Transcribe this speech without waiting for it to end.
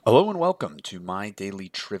Hello and welcome to My Daily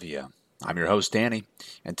Trivia. I'm your host, Danny,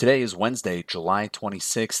 and today is Wednesday, July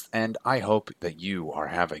 26th, and I hope that you are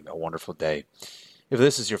having a wonderful day. If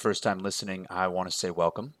this is your first time listening, I want to say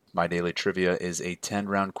welcome. My Daily Trivia is a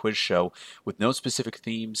 10-round quiz show with no specific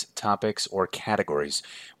themes, topics, or categories.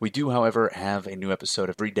 We do, however, have a new episode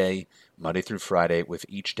every day, Monday through Friday, with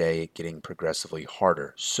each day getting progressively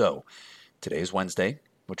harder. So, today is Wednesday,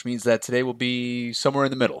 which means that today will be somewhere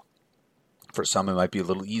in the middle. For some, it might be a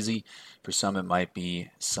little easy. For some, it might be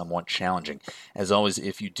somewhat challenging. As always,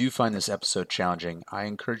 if you do find this episode challenging, I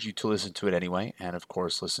encourage you to listen to it anyway, and of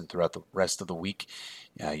course, listen throughout the rest of the week.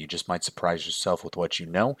 You just might surprise yourself with what you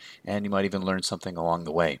know, and you might even learn something along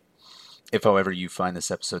the way. If, however, you find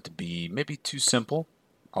this episode to be maybe too simple,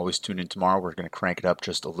 always tune in tomorrow. We're going to crank it up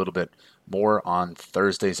just a little bit more on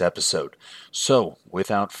Thursday's episode. So,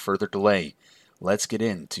 without further delay, let's get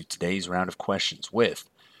into today's round of questions with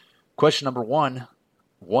question number 1.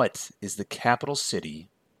 What is the capital city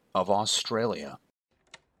of Australia?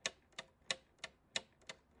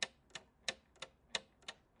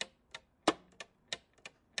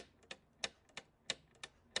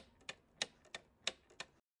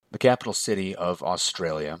 The capital city of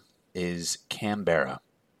Australia is Canberra.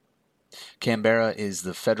 Canberra is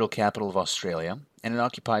the federal capital of Australia, and it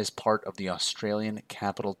occupies part of the Australian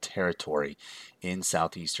Capital Territory in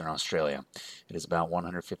southeastern Australia. It is about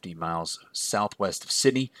 150 miles southwest of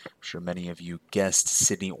Sydney. I'm sure many of you guessed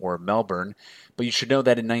Sydney or Melbourne, but you should know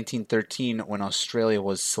that in 1913, when Australia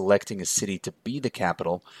was selecting a city to be the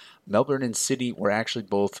capital, Melbourne and Sydney were actually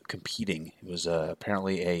both competing. It was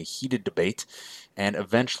apparently a heated debate, and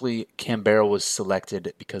eventually Canberra was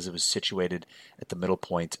selected because it was situated at the middle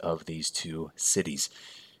point of these two cities.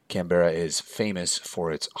 Canberra is famous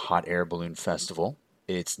for its hot air balloon festival,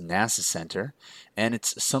 its NASA center, and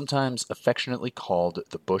it's sometimes affectionately called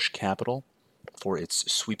the Bush Capital for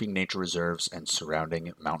its sweeping nature reserves and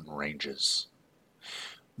surrounding mountain ranges.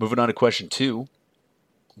 Moving on to question 2.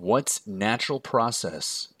 What natural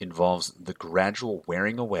process involves the gradual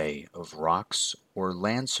wearing away of rocks or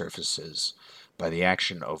land surfaces by the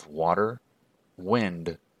action of water,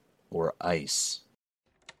 wind, or ice?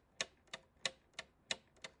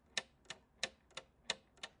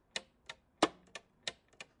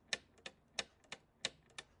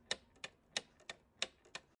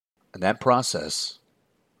 And that process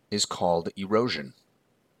is called erosion.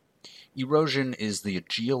 Erosion is the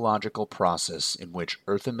geological process in which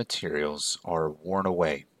earthen materials are worn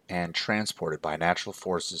away and transported by natural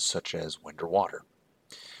forces such as wind or water.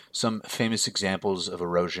 Some famous examples of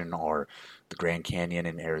erosion are the Grand Canyon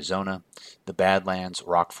in Arizona, the Badlands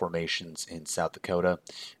rock formations in South Dakota,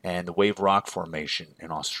 and the Wave Rock Formation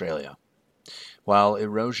in Australia. While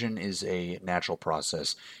erosion is a natural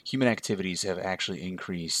process, human activities have actually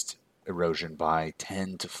increased erosion by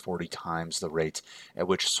 10 to 40 times the rate at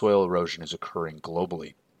which soil erosion is occurring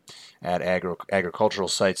globally. At agricultural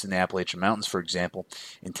sites in the Appalachian Mountains, for example,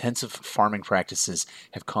 intensive farming practices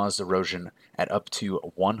have caused erosion at up to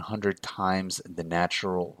 100 times the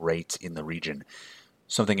natural rate in the region.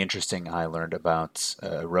 Something interesting I learned about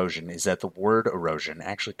erosion is that the word erosion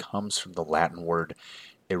actually comes from the Latin word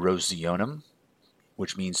erosionum,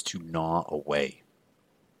 which means to gnaw away.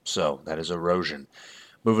 So, that is erosion.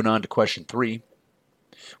 Moving on to question 3.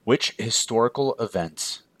 Which historical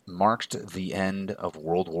event marked the end of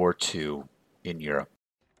World War II in Europe?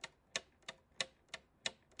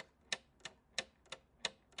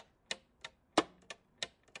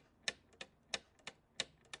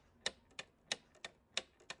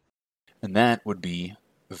 And that would be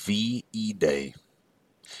VE Day.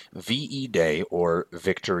 VE Day, or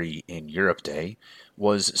Victory in Europe Day,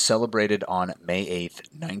 was celebrated on May 8,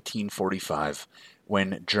 1945,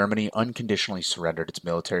 when Germany unconditionally surrendered its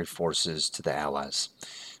military forces to the Allies.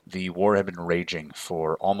 The war had been raging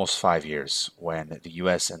for almost 5 years when the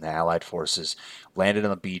U.S. and the Allied forces landed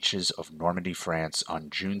on the beaches of Normandy, France on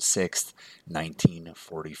June 6,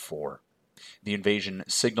 1944. The invasion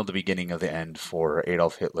signaled the beginning of the end for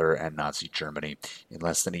Adolf Hitler and Nazi Germany. In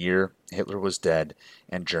less than a year, Hitler was dead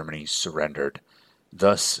and Germany surrendered,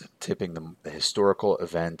 thus tipping the historical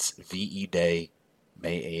event VE Day,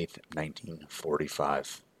 May 8,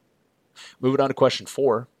 1945. Moving on to question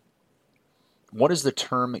 4. What is the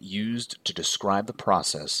term used to describe the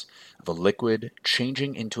process of a liquid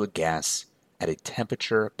changing into a gas at a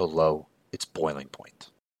temperature below its boiling point?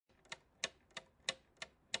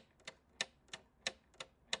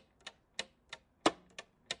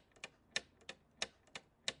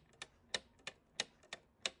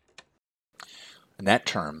 And that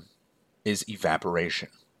term is evaporation.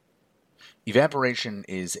 Evaporation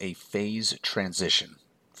is a phase transition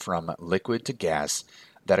from liquid to gas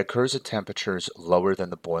that occurs at temperatures lower than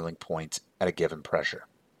the boiling point at a given pressure.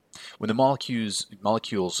 When the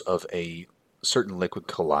molecules of a certain liquid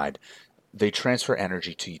collide, they transfer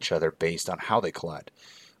energy to each other based on how they collide.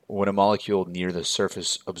 When a molecule near the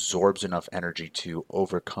surface absorbs enough energy to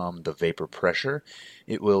overcome the vapor pressure,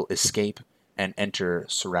 it will escape and enter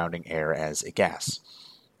surrounding air as a gas.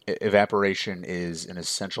 Evaporation is an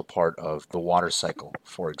essential part of the water cycle,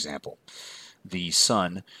 for example. The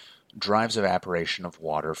sun drives evaporation of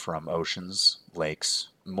water from oceans, lakes,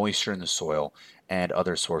 moisture in the soil, and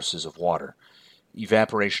other sources of water.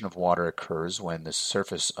 Evaporation of water occurs when the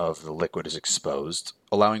surface of the liquid is exposed,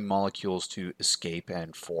 allowing molecules to escape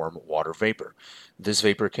and form water vapor. This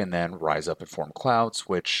vapor can then rise up and form clouds,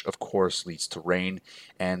 which of course leads to rain,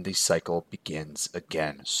 and the cycle begins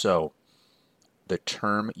again. So, the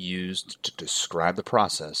term used to describe the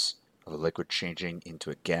process of a liquid changing into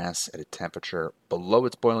a gas at a temperature below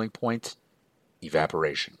its boiling point,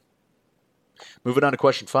 evaporation. Moving on to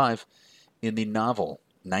question 5. In the novel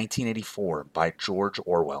 1984 by George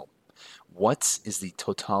Orwell, what is the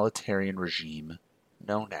totalitarian regime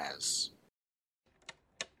known as?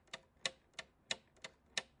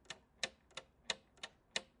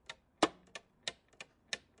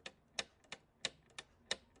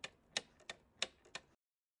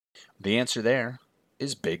 The answer there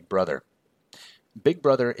is Big Brother. Big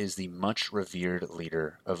Brother is the much revered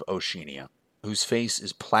leader of Oceania, whose face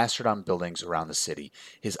is plastered on buildings around the city.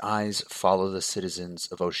 His eyes follow the citizens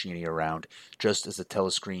of Oceania around, just as the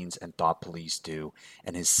telescreens and thought police do,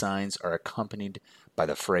 and his signs are accompanied by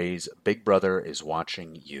the phrase, Big Brother is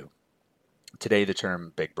watching you. Today, the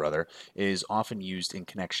term Big Brother is often used in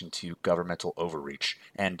connection to governmental overreach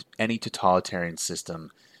and any totalitarian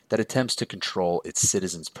system that attempts to control its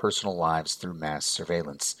citizens' personal lives through mass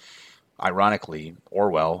surveillance. Ironically,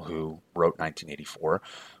 Orwell, who wrote 1984,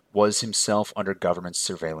 was himself under government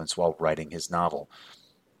surveillance while writing his novel.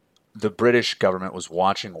 The British government was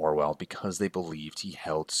watching Orwell because they believed he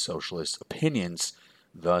held socialist opinions,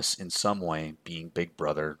 thus in some way being Big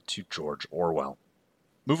Brother to George Orwell.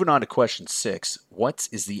 Moving on to question 6, what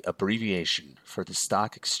is the abbreviation for the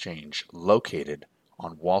stock exchange located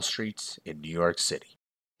on Wall Street in New York City?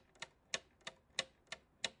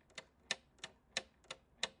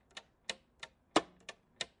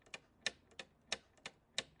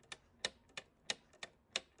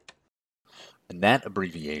 And that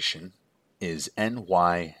abbreviation is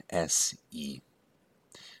NYSE.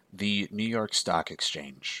 The New York Stock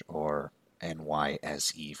Exchange, or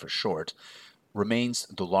NYSE for short, remains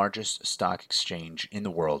the largest stock exchange in the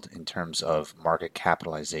world in terms of market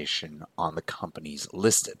capitalization on the companies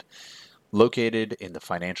listed. Located in the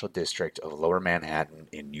financial district of Lower Manhattan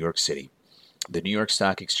in New York City, the New York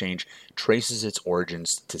Stock Exchange traces its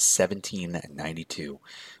origins to 1792,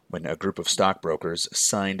 when a group of stockbrokers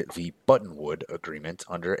signed the Buttonwood Agreement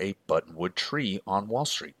under a buttonwood tree on Wall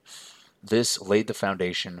Street. This laid the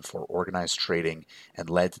foundation for organized trading and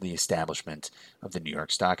led to the establishment of the New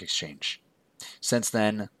York Stock Exchange. Since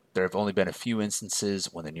then, there have only been a few instances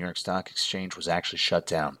when the New York Stock Exchange was actually shut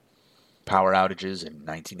down. Power outages in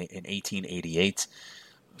 1888,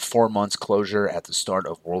 4 months closure at the start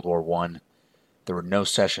of World War I. There were no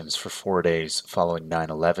sessions for 4 days following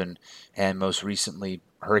 9/11, and most recently,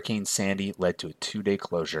 Hurricane Sandy led to a 2-day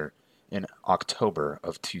closure in October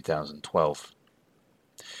of 2012.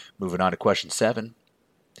 Moving on to question 7.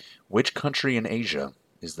 Which country in Asia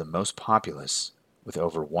is the most populous with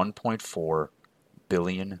over 1.4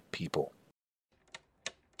 billion people?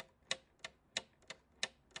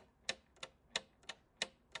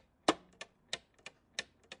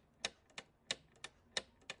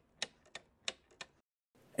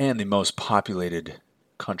 And the most populated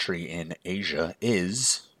country in Asia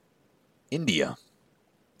is India.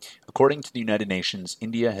 According to the United Nations,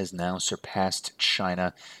 India has now surpassed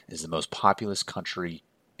China as the most populous country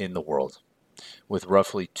in the world, with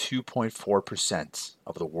roughly 2.4%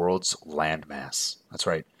 of the world's landmass. That's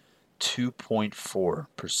right,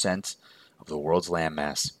 2.4% of the world's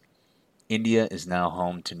landmass. India is now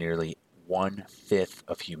home to nearly 1/5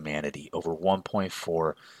 of humanity, over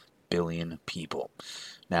 1.4 billion people.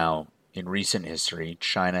 Now, in recent history,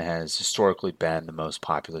 China has historically been the most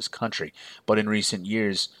populous country, but in recent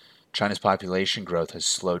years, China's population growth has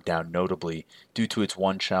slowed down notably due to its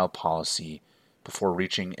one-child policy before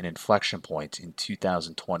reaching an inflection point in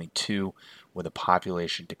 2022 when the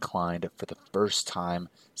population declined for the first time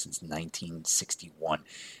since 1961.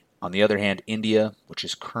 On the other hand, India, which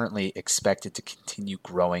is currently expected to continue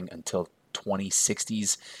growing until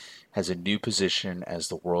 2060s, has a new position as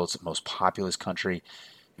the world's most populous country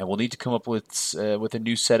and will need to come up with a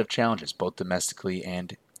new set of challenges, both domestically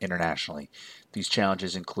and internationally. These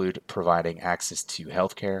challenges include providing access to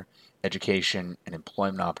healthcare, education, and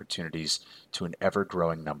employment opportunities to an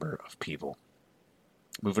ever-growing number of people.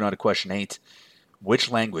 Moving on to question 8.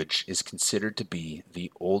 Which language is considered to be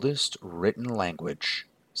the oldest written language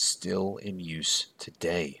still in use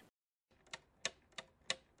today?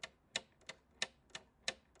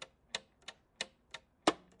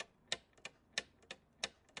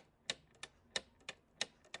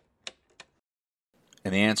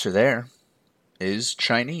 And the answer there is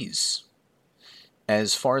Chinese.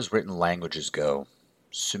 As far as written languages go,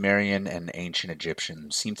 Sumerian and ancient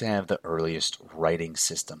Egyptian seem to have the earliest writing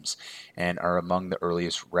systems and are among the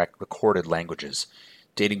earliest recorded languages,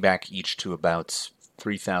 dating back each to about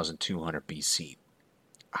 3200 BC.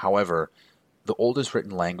 However, the oldest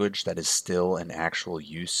written language that is still in actual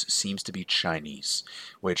use seems to be Chinese,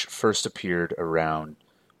 which first appeared around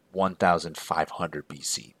 1500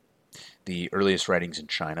 BC. The earliest writings in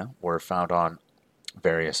China were found on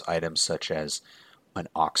various items such as an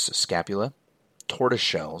ox scapula, tortoise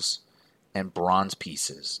shells, and bronze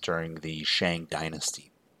pieces during the Shang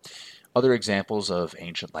dynasty. Other examples of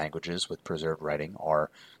ancient languages with preserved writing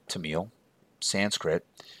are Tamil, Sanskrit,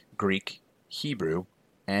 Greek, Hebrew,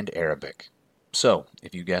 and Arabic. So,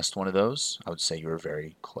 if you guessed one of those, I would say you were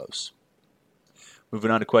very close.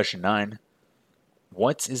 Moving on to question 9.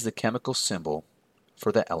 What is the chemical symbol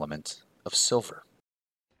for the element of silver?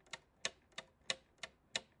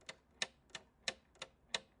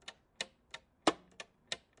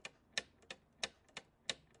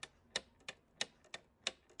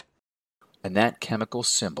 And that chemical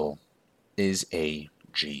symbol is Ag.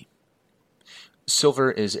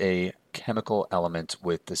 Silver is a chemical element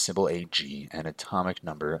with the symbol Ag and atomic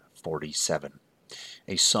number 47.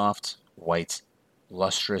 A soft, white,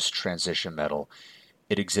 lustrous transition metal,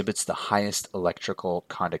 it exhibits the highest electrical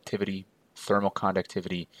conductivity, thermal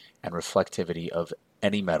conductivity, and reflectivity of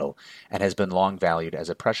any metal, and has been long valued as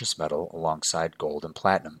a precious metal alongside gold and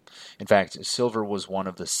platinum. In fact, silver was one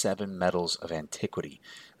of the 7 metals of antiquity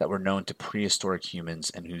that were known to prehistoric humans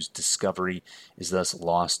and whose discovery is thus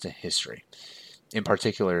lost to history. In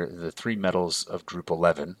particular, the 3 metals of group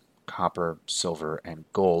 11, copper, silver, and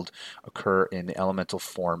gold, occur in elemental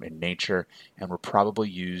form in nature and were probably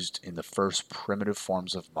used in the first primitive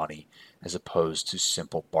forms of money as opposed to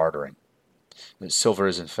simple bartering. Silver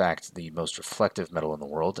is in fact the most reflective metal in the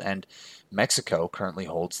world, and Mexico currently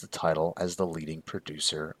holds the title as the leading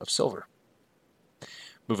producer of silver.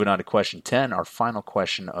 Moving on to question 10, our final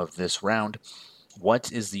question of this round.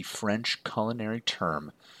 What is the French culinary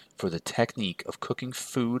term for the technique of cooking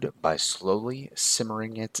food by slowly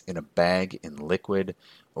simmering it in a bag in liquid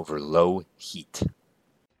over low heat?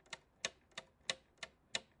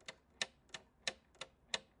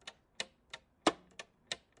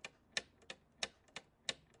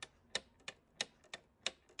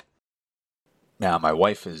 Now, my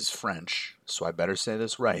wife is French, so I better say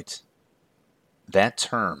this right. That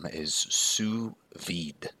term is sous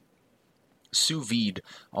vide. Sous vide,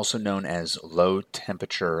 also known as low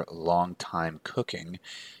temperature, long time cooking,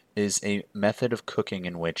 is a method of cooking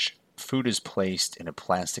in which food is placed in a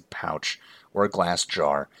plastic pouch or a glass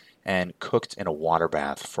jar and cooked in a water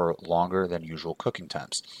bath for longer than usual cooking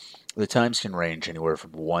times. The times can range anywhere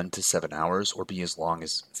from 1 to 7 hours or be as long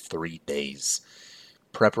as 3 days.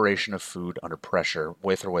 Preparation of food under pressure,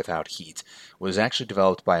 with or without heat, was actually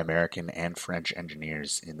developed by American and French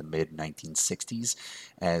engineers in the mid-1960s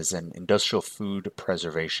as an industrial food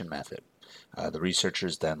preservation method. The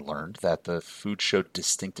researchers then learned that the food showed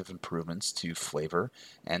distinctive improvements to flavor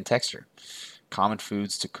and texture. Common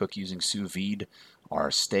foods to cook using sous vide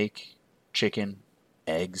are steak, chicken,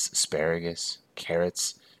 eggs, asparagus,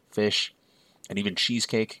 carrots, fish, and even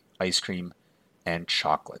cheesecake, ice cream, and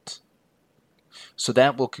chocolate. So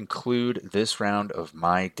that will conclude this round of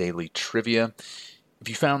my daily trivia. If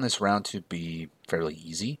you found this round to be fairly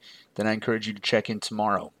easy, then I encourage you to check in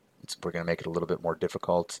tomorrow. We're going to make it a little bit more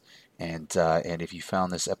difficult, and if you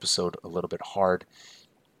found this episode a little bit hard,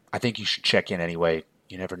 I think you should check in anyway.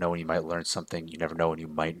 You never know when you might learn something. You never know when you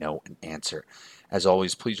might know an answer. As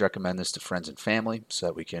always, please recommend this to friends and family so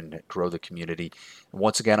that we can grow the community. And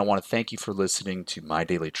once again, I want to thank you for listening to My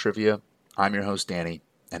Daily Trivia. I'm your host, Danny,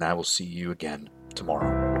 and I will see you again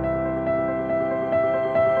tomorrow.